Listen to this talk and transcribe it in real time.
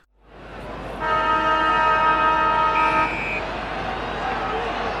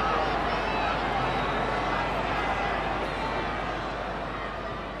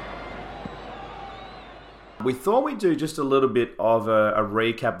we thought we'd do just a little bit of a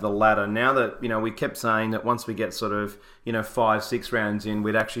recap of the ladder. Now that, we kept saying that once we get sort of, 5-6 rounds in,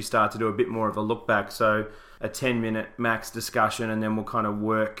 we'd actually start to do a bit more of a look back. So a 10-minute max discussion, and then we'll kind of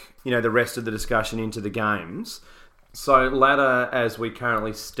work, the rest of the discussion into the games. So ladder as we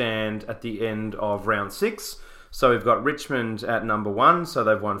currently stand at the end of round 6. So we've got Richmond at number 1, so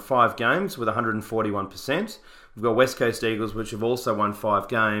they've won 5 games with 141%. We've got West Coast Eagles, which have also won 5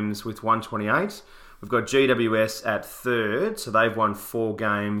 games with 128. We've got GWS at 3rd, so they've won 4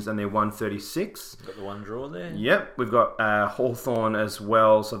 games and they're 136. Got the one draw there. Yep, we've got Hawthorn as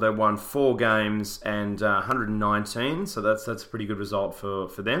well, so they've won 4 games and 119, so that's a pretty good result for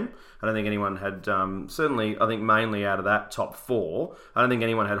them. I don't think anyone had, certainly, I think mainly out of that top 4, I don't think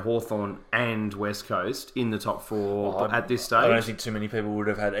anyone had Hawthorn and West Coast in the top 4 at this stage. I don't think too many people would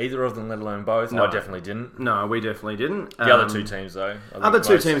have had either of them, let alone both. No. I definitely didn't. No, we definitely didn't. The other 2 teams, though. Other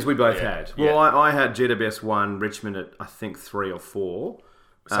 2 teams we both yeah, had. Well, I had GWS 1, Richmond at, I think, 3 or 4.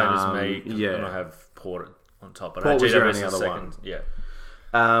 Same as me. Yeah. And I have Port on top. But Port was your GWS only other second. one. Yeah.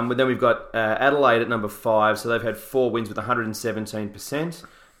 But then we've got Adelaide at number 5, so they've had 4 wins with 117%.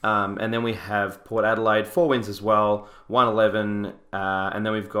 And then we have Port Adelaide, 4 wins as well, 111. And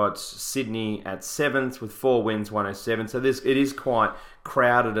then we've got Sydney at 7th with 4 wins, 107. So it is quite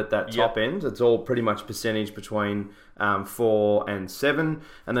crowded at that top end. It's all pretty much percentage between 4 and 7.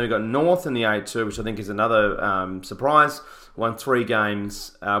 And then we've got North in the 8-2, which I think is another surprise. Won 3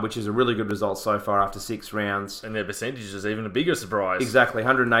 games, which is a really good result so far after 6 rounds. And their percentage is even a bigger surprise. Exactly,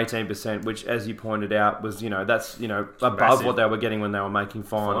 118%, which, as you pointed out, was, that's, above massive. What they were getting when they were making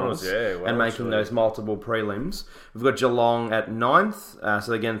finals yeah, well, and making those multiple prelims. We've got Geelong at 9th,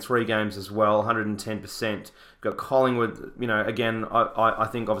 so again, 3 games as well, 110%. We've got Collingwood, again, I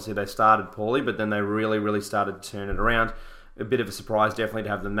think obviously they started poorly, but then they really, really started to turn it around. A bit of a surprise, definitely, to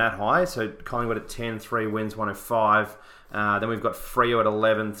have them that high. So Collingwood at 10, 3 wins, 105. Then we've got Freo at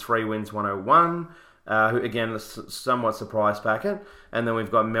 11, 3 wins, 101. Who again, a somewhat surprise packet. And then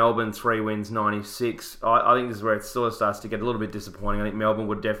we've got Melbourne, 3 wins, 96. I think this is where it sort of starts to get a little bit disappointing. I think Melbourne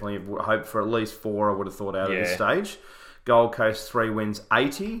would definitely have hoped for at least 4, I would have thought, out of this stage. Gold Coast, 3 wins,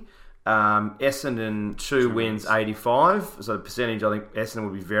 80. Essendon, 2 wins, 85. So the percentage, I think Essendon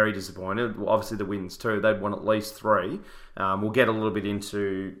would be very disappointed. Well, obviously the wins too. They'd won at least 3. We'll get a little bit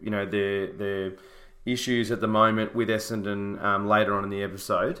into, their issues at the moment with Essendon later on in the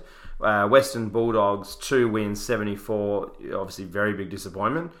episode. Western Bulldogs, 2 wins, 74. Obviously very big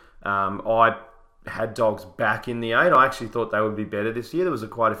disappointment. I had Dogs back in the 8. I actually thought they would be better this year. There was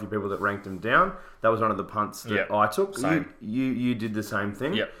quite a few people that ranked them down. That was one of the punts that I took. Same. You did the same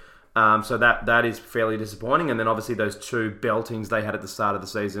thing. Yep. So that is fairly disappointing. And then obviously those 2 beltings they had at the start of the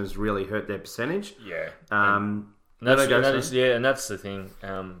season has really hurt their percentage. Yeah. And that's the thing.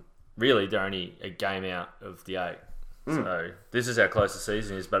 Really, they're only a game out of the 8. So this is how close the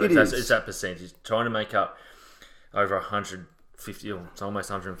season is. But it's that percentage. Trying to make up over 150, or it's almost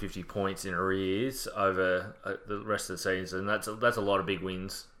 150 points in arrears over the rest of the season. That's a lot of big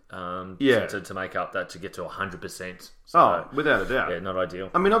wins. To make up that, to get to 100%. So, without a doubt. Yeah, not ideal.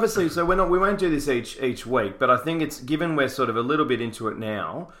 I mean, obviously, so we won't do this each week, but I think it's, given we're sort of a little bit into it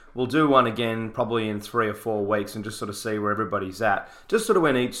now, we'll do one again probably in 3 or 4 weeks and just sort of see where everybody's at. Just sort of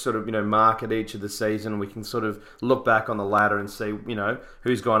when each sort of, mark at each of the season, we can sort of look back on the ladder and see,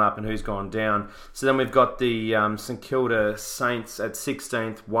 who's gone up and who's gone down. So then we've got the St Kilda Saints at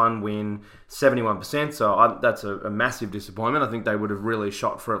 16th, 1 win, 71%. So that's a massive disappointment. I think they would have really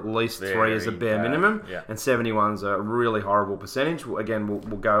shot for at least 3 as a bare minimum. Yeah. And 71's a really horrible percentage. Again, we'll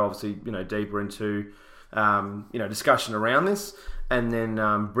go obviously, deeper into, discussion around this. And then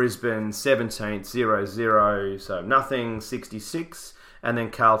Brisbane 17th, 0-0, so nothing, 66. And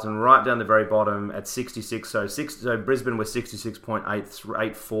then Carlton right down the very bottom at 66. So Brisbane was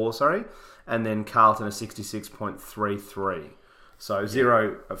 66.84, sorry. And then Carlton is 66.33. So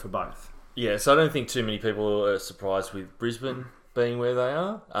 0 for both. Yeah, so I don't think too many people are surprised with Brisbane being where they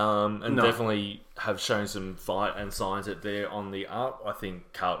are. Definitely have shown some fight and signs that they're on the up. I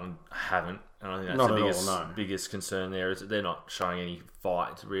think Carlton haven't. And I think that's the biggest concern there, is that they're not showing any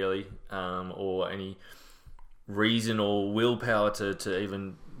fight, really, or any reason or willpower to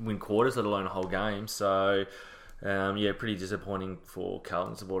even win quarters, let alone a whole game. So, pretty disappointing for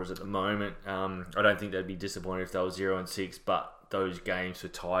Carlton supporters at the moment. I don't think they'd be disappointed if they were 0-6, but those games were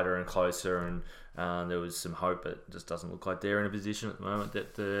tighter and closer, and there was some hope. It just doesn't look like they're in a position at the moment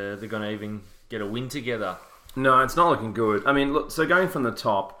that they're going to even get a win together. No, it's not looking good. I mean, look, so going from the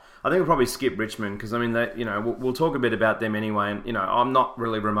top, I think we'll probably skip Richmond because, I mean, we'll talk a bit about them anyway. And, I'm not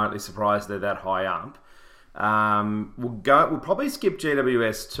really remotely surprised they're that high up. We'll probably skip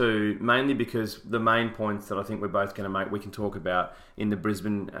GWS 2, mainly because the main points that I think we're both going to make, we can talk about in the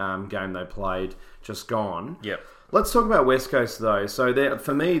Brisbane game they played just gone. Yep. Let's talk about West Coast though. So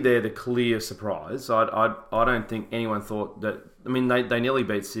for me, they're the clear surprise. I don't think anyone thought that. I mean, they nearly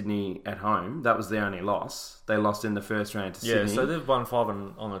beat Sydney at home. That was the only loss. They lost in the first round to Sydney. Yeah, so they've won 5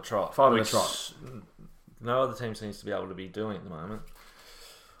 on the trot. 5 on the trot. No other team seems to be able to be doing at the moment.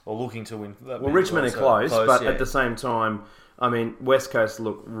 Or looking to win. Well, Richmond are close, but at the same time, I mean, West Coast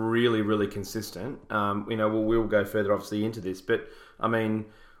look really, really consistent. We'll go further, obviously, into this. But, I mean,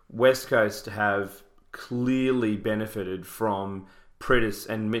 West Coast have clearly benefited from Pritis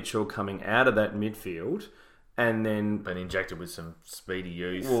and Mitchell coming out of that midfield. And then been injected with some speedy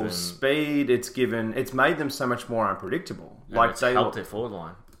youth. Well, speed, it's made them so much more unpredictable. Like they helped their forward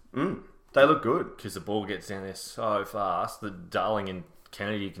line. They look good. Because the ball gets down there so fast that Darling and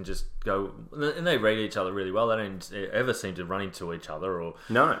Kennedy can just go, and they read each other really well. They don't ever seem to run into each other or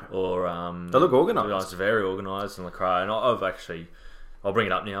they look organised. Very organised, and LaCroix. And I'll bring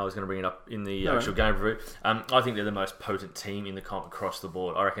it up now. I was going to bring it up in the actual game review. I think they're the most potent team in the comp across the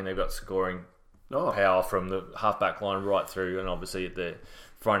board. I reckon they've got scoring power from the half-back line right through, and obviously at the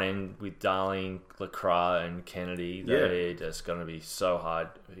front end with Darling, LaCroix, and Kennedy. They're just going to be so hard.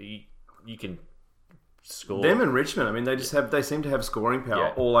 You can score them and Richmond. I mean, they seem to have scoring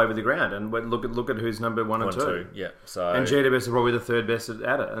power all over the ground. And look at who's number 1 and 2. Yeah. So and GWS are probably the third best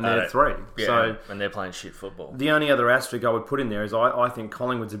at it, and they're 3. Yeah, so and they're playing shit football. The only other asterisk I would put in there is I think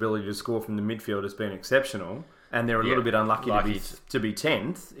Collingwood's ability to score from the midfield has been exceptional. And they're a little bit unlucky to be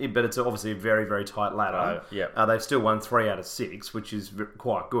 10th, but it's obviously a very, very tight ladder. They've still won 3 out of 6, which is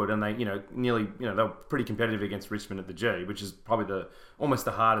quite good. And they, they were pretty competitive against Richmond at the G, which is probably almost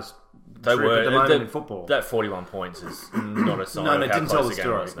the hardest trip at the moment in football. That 41 points is not a sign of how didn't tell close the the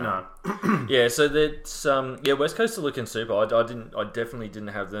game story. was. No. Yeah, so that's West Coast are looking super. I definitely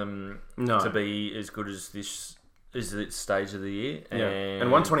didn't have them to be as good as this. Is the stage of the year.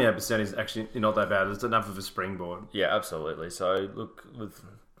 And 128% is actually not that bad. It's enough of a springboard. Yeah, absolutely. So, look, with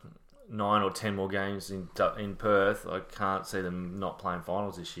 9 or 10 more games in Perth, I can't see them not playing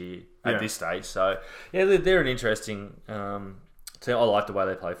finals this year at this stage. So, yeah, they're an interesting team. I like the way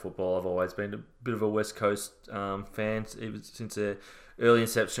they play football. I've always been a bit of a West Coast fan since their early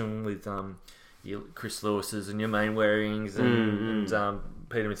inception with Chris Lewis's and your Mainwarings and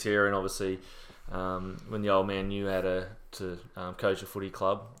Peter Matera, and obviously... when the old man knew how to coach a footy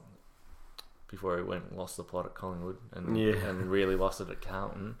club before he went and lost the plot at Collingwood and really lost it at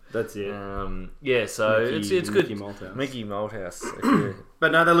Carlton. That's it. So Mickey, it's good. Mickey Malthouse.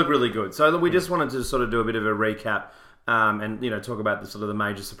 But no, they look really good. So we just wanted to sort of do a bit of a recap and talk about the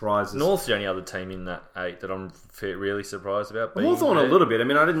major surprises. North's the only other team in that 8 that I'm really surprised about. Hawthorn a little bit. I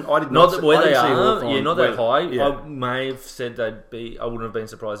mean, I did not not where they are. Hawthorn Not that high. Yeah. I may have said they'd be. I wouldn't have been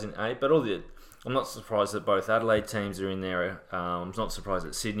surprised in 8, but I'm not surprised that both Adelaide teams are in there. I'm not surprised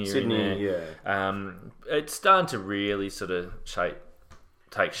that Sydney are in there. Yeah. It's starting to really sort of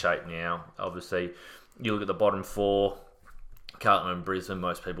take shape now. Obviously, you look at the bottom 4, Carlton and Brisbane.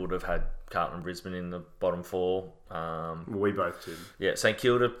 Most people would have had Carlton and Brisbane in the bottom 4. We both did. Yeah, St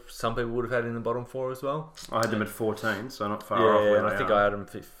Kilda, some people would have had in the bottom 4 as well. I had them at 14, so not far off. Yeah, I think I had them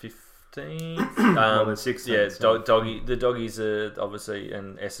 15. Well, they're 16. Yeah, the doggies are obviously,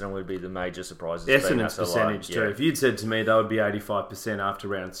 and Essendon would be the major surprises. Essendon's percentage too. If you'd said to me they would be 85% after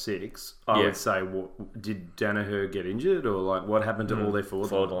round 6, I would say, did Danaher get injured, or what happened to all their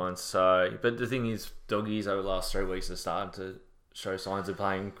forward lines? So, but the thing is, doggies over the last 3 weeks are starting to show signs of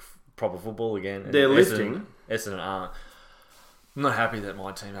playing proper football again. They're lifting. Essendon aren't. I'm not happy that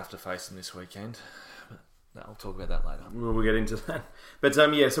my team have to face them this weekend. I'll talk about that later. We'll get into that. But so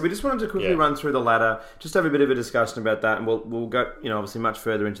we just wanted to quickly run through the ladder, just have a bit of a discussion about that, and we'll go, obviously much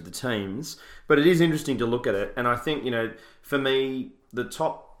further into the teams. But it is interesting to look at it, and I think, for me, the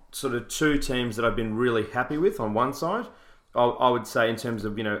top sort of 2 teams that I've been really happy with on one side, I would say in terms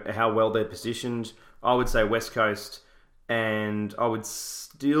of, how well they're positioned, I would say West Coast, and I would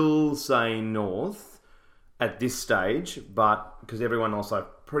still say North at this stage, but because everyone else I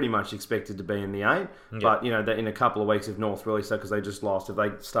pretty much expected to be in the 8, but in a couple of weeks if North really start, because they just lost, if they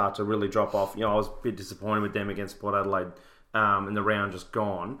start to really drop off, I was a bit disappointed with them against Port Adelaide in the round just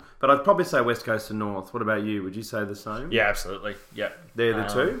gone. But I'd probably say West Coast and North. What about you? Would you say the same? Yeah, absolutely. Yeah, they're the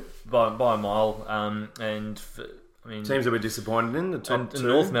 2 by a mile. Teams that we're disappointed in the top 2.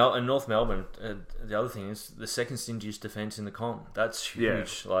 North Melbourne. The other thing is the second stingiest defence in the comp. That's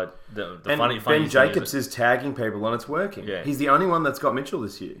huge. Yeah. Like the and funny Ben Jacobs is tagging people and it's working. Yeah. He's the only one that's got Mitchell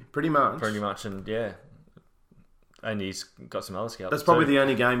this year, pretty much. And And he's got some other scalps. That's probably the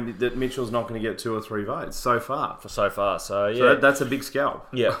only game that Mitchell's not going to get 2 or 3 votes so far. So yeah, so that's a big scalp.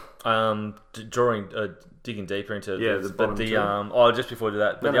 Yeah, digging deeper into the bottom two. Just before I do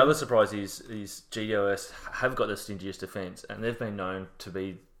that, but the other surprise is GWS have got the stingiest defence, and they've been known to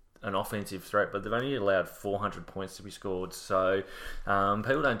be an offensive threat, but they've only allowed 400 points to be scored. So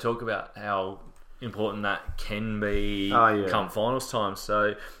people don't talk about how important that can be come finals time.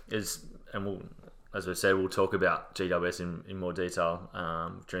 So as I said, we'll talk about GWS in more detail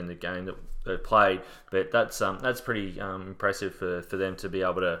during the game that they played. But that's pretty impressive for them to be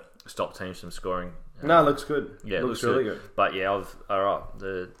able to stop teams from scoring. No, it looks good. Yeah, it looks really good. But yeah, all right.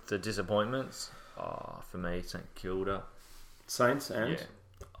 The disappointments for me, St Kilda, Saints, and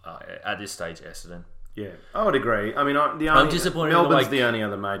at this stage, Essendon. Yeah, I would agree. I mean, I'm disappointed. Melbourne's the only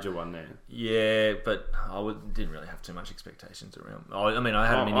other major one there. Yeah, but didn't really have too much expectations around. I mean, I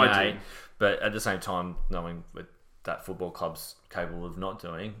had them in the A, but at the same time, knowing that football club's capable of not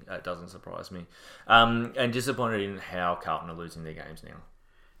doing, it doesn't surprise me. And disappointed in how Carlton are losing their games now.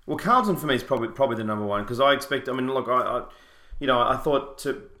 Well, Carlton for me is probably the number one because I expect. I mean, look, I thought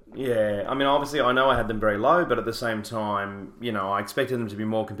to. Yeah, I mean, obviously, I know I had them very low, but at the same time, I expected them to be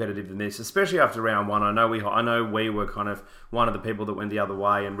more competitive than this, especially after round one. I know we were kind of one of the people that went the other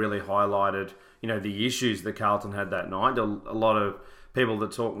way and really highlighted, the issues that Carlton had that night. A lot of people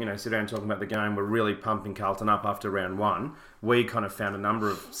that talk, sit around talking about the game were really pumping Carlton up after round one. We kind of found a number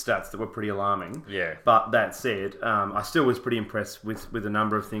of stats that were pretty alarming. Yeah. But that said, I still was pretty impressed with a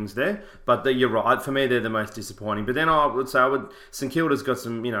number of things there. But you're right. For me, they're the most disappointing. But then I would say St Kilda's got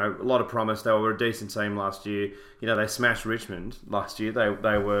some, a lot of promise. They were a decent team last year. They smashed Richmond last year.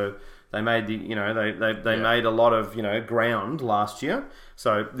 They made made a lot of ground last year.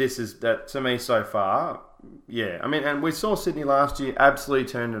 So this is that to me so far. Yeah, I mean, and we saw Sydney last year absolutely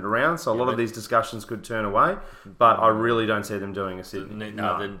turn it around. So a lot of these discussions could turn away, but I really don't see them doing a Sydney.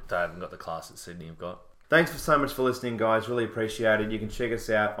 No, they haven't got the class that Sydney have got. Thanks so much for listening, guys. Really appreciate it. You can check us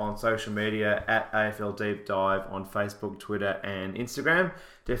out on social media at AFL Deep Dive on Facebook, Twitter, and Instagram.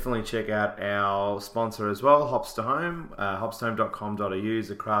 Definitely check out our sponsor as well, Hops to Home. Hopstohome.com.au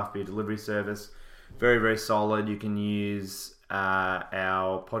is a craft beer delivery service. Very, very solid. You can use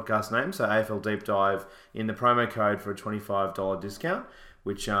our podcast name, so AFL Deep Dive, in the promo code for a $25 discount,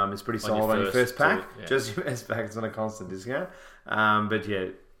 which is pretty solid on your first pack. Just your first pack, it's on a constant discount. But yeah,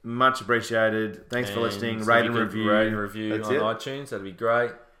 much appreciated. Thanks for listening. Rate and review on iTunes. That'd be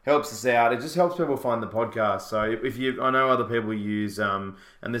great. Helps us out. It just helps people find the podcast. So I know other people use and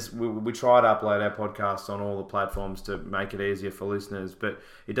this we try to upload our podcast on all the platforms to make it easier for listeners. But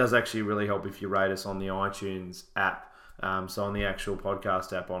it does actually really help if you rate us on the iTunes app. So on the actual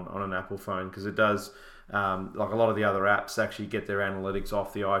podcast app on an Apple phone, because it does, like a lot of the other apps actually get their analytics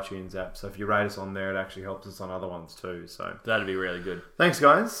off the iTunes app. So if you rate us on there, it actually helps us on other ones too. So that'd be really good. Thanks,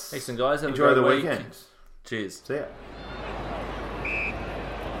 guys. Excellent, guys. Enjoy the weekend. Cheers. See ya.